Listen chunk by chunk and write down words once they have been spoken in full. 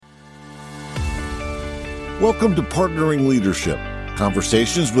Welcome to Partnering Leadership,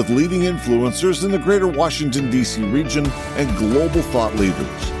 conversations with leading influencers in the greater Washington, D.C. region and global thought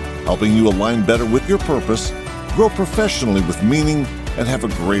leaders, helping you align better with your purpose, grow professionally with meaning, and have a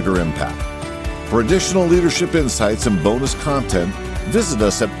greater impact. For additional leadership insights and bonus content, visit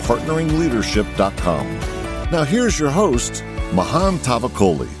us at partneringleadership.com. Now here's your host, Mahan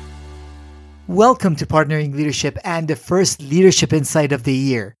Tavakoli. Welcome to Partnering Leadership and the first Leadership Insight of the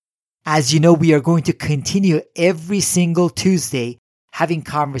year. As you know, we are going to continue every single Tuesday having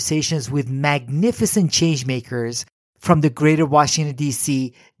conversations with magnificent changemakers from the greater Washington,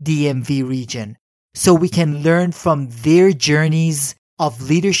 D.C. DMV region, so we can learn from their journeys of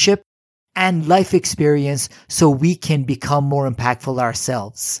leadership and life experience so we can become more impactful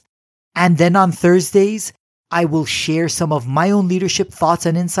ourselves. And then on Thursdays, I will share some of my own leadership thoughts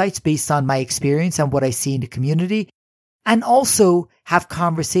and insights based on my experience and what I see in the community, and also have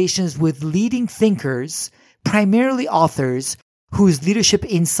conversations with leading thinkers, primarily authors, whose leadership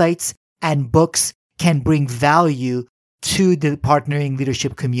insights and books can bring value to the Partnering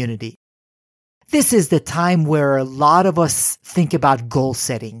Leadership community. This is the time where a lot of us think about goal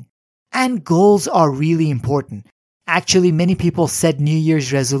setting, and goals are really important. Actually, many people set New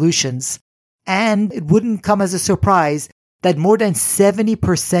Year's resolutions, and it wouldn't come as a surprise that more than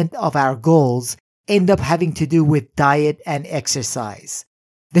 70% of our goals end up having to do with diet and exercise.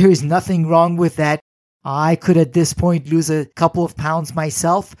 There is nothing wrong with that. I could at this point lose a couple of pounds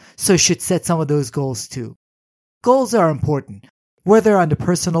myself, so should set some of those goals too. Goals are important, whether on the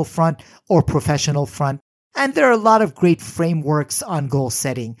personal front or professional front, and there are a lot of great frameworks on goal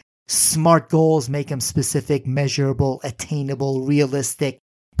setting. SMART goals make them specific, measurable, attainable, realistic,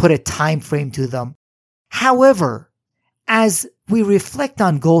 put a time frame to them. However, as we reflect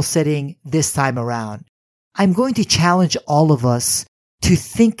on goal setting this time around, I'm going to challenge all of us to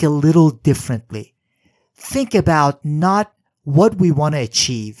think a little differently. Think about not what we want to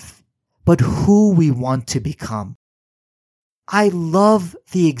achieve, but who we want to become. I love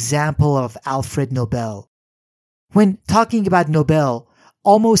the example of Alfred Nobel. When talking about Nobel,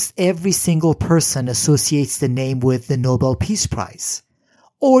 almost every single person associates the name with the Nobel Peace Prize,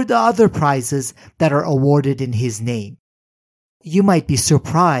 or the other prizes that are awarded in his name. You might be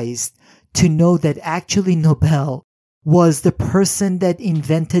surprised to know that actually Nobel was the person that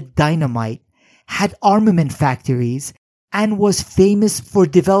invented dynamite, had armament factories, and was famous for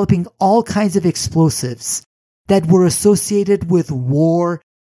developing all kinds of explosives that were associated with war,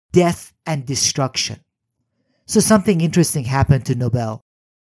 death, and destruction. So something interesting happened to Nobel.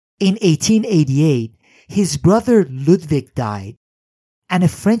 In 1888, his brother Ludwig died, and a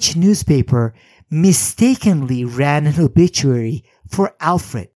French newspaper mistakenly ran an obituary for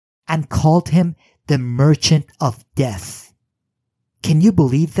Alfred and called him the Merchant of Death. Can you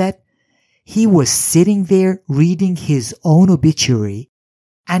believe that? He was sitting there reading his own obituary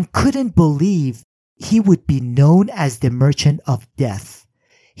and couldn't believe he would be known as the Merchant of Death.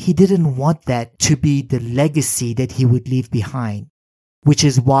 He didn't want that to be the legacy that he would leave behind, which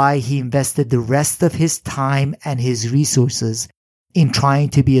is why he invested the rest of his time and his resources in trying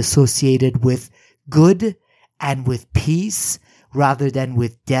to be associated with good and with peace rather than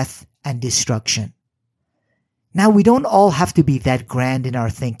with death and destruction. Now, we don't all have to be that grand in our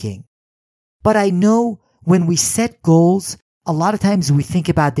thinking, but I know when we set goals, a lot of times we think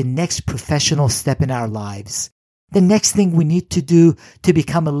about the next professional step in our lives, the next thing we need to do to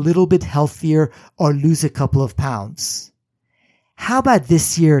become a little bit healthier or lose a couple of pounds. How about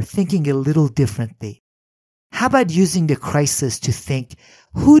this year thinking a little differently? How about using the crisis to think,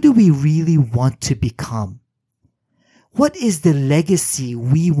 who do we really want to become? What is the legacy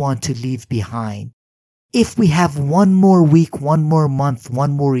we want to leave behind? If we have one more week, one more month,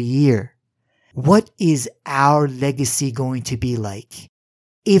 one more year, what is our legacy going to be like?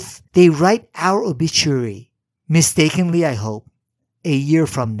 If they write our obituary, mistakenly I hope, a year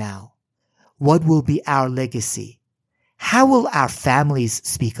from now, what will be our legacy? How will our families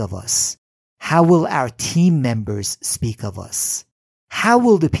speak of us? How will our team members speak of us? How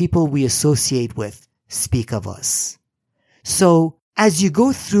will the people we associate with speak of us? So, as you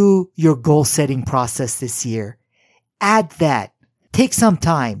go through your goal setting process this year, add that. Take some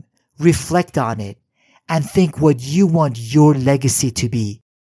time, reflect on it, and think what you want your legacy to be.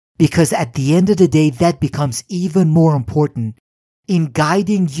 Because at the end of the day, that becomes even more important in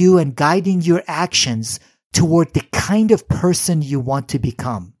guiding you and guiding your actions toward the kind of person you want to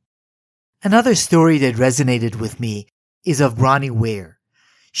become. Another story that resonated with me is of Bronnie Ware.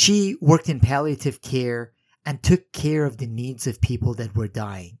 She worked in palliative care and took care of the needs of people that were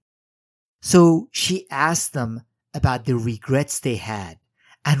dying. So she asked them about the regrets they had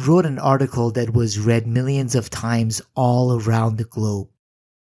and wrote an article that was read millions of times all around the globe.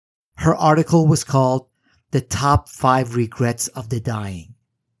 Her article was called The Top 5 Regrets of the Dying.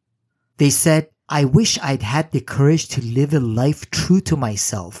 They said, I wish I'd had the courage to live a life true to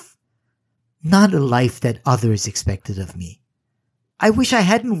myself, not a life that others expected of me. I wish I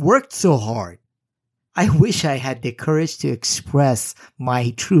hadn't worked so hard. I wish I had the courage to express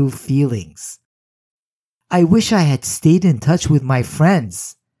my true feelings. I wish I had stayed in touch with my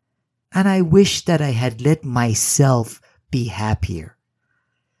friends. And I wish that I had let myself be happier.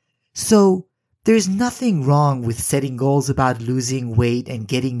 So, there's nothing wrong with setting goals about losing weight and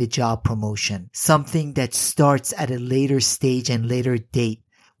getting the job promotion, something that starts at a later stage and later date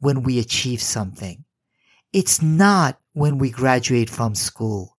when we achieve something. It's not when we graduate from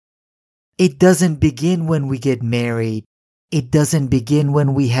school. It doesn't begin when we get married. It doesn't begin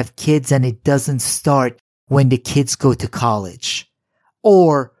when we have kids, and it doesn't start when the kids go to college.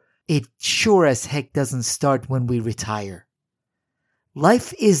 Or it sure as heck doesn't start when we retire.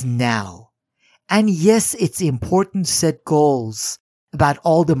 Life is now. And yes, it's important to set goals about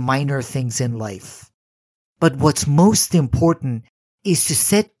all the minor things in life. But what's most important is to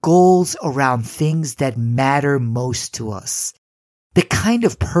set goals around things that matter most to us. The kind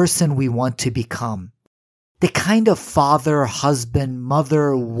of person we want to become. The kind of father, husband,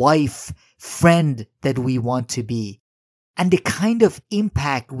 mother, wife, friend that we want to be. And the kind of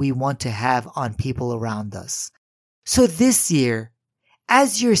impact we want to have on people around us. So this year,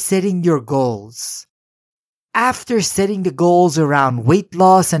 as you're setting your goals, after setting the goals around weight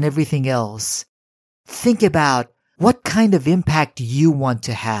loss and everything else, think about what kind of impact you want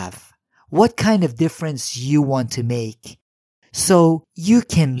to have, what kind of difference you want to make, so you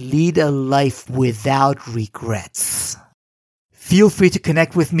can lead a life without regrets. Feel free to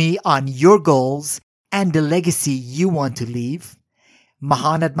connect with me on your goals and the legacy you want to leave.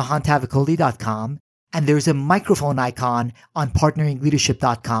 Mahan at mahantavakoli.com. And there's a microphone icon on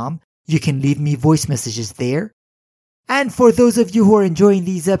partneringleadership.com. You can leave me voice messages there. And for those of you who are enjoying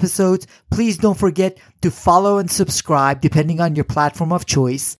these episodes, please don't forget to follow and subscribe depending on your platform of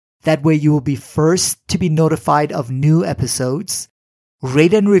choice. That way you will be first to be notified of new episodes.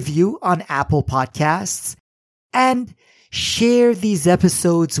 Rate and review on Apple Podcasts. And share these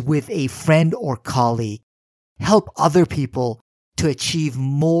episodes with a friend or colleague. Help other people to achieve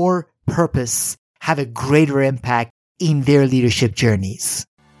more purpose, have a greater impact in their leadership journeys.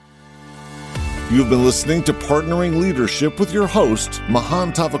 You've been listening to Partnering Leadership with your host,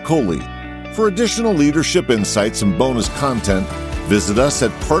 Mahan Tavakoli. For additional leadership insights and bonus content, visit us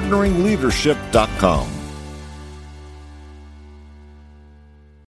at partneringleadership.com.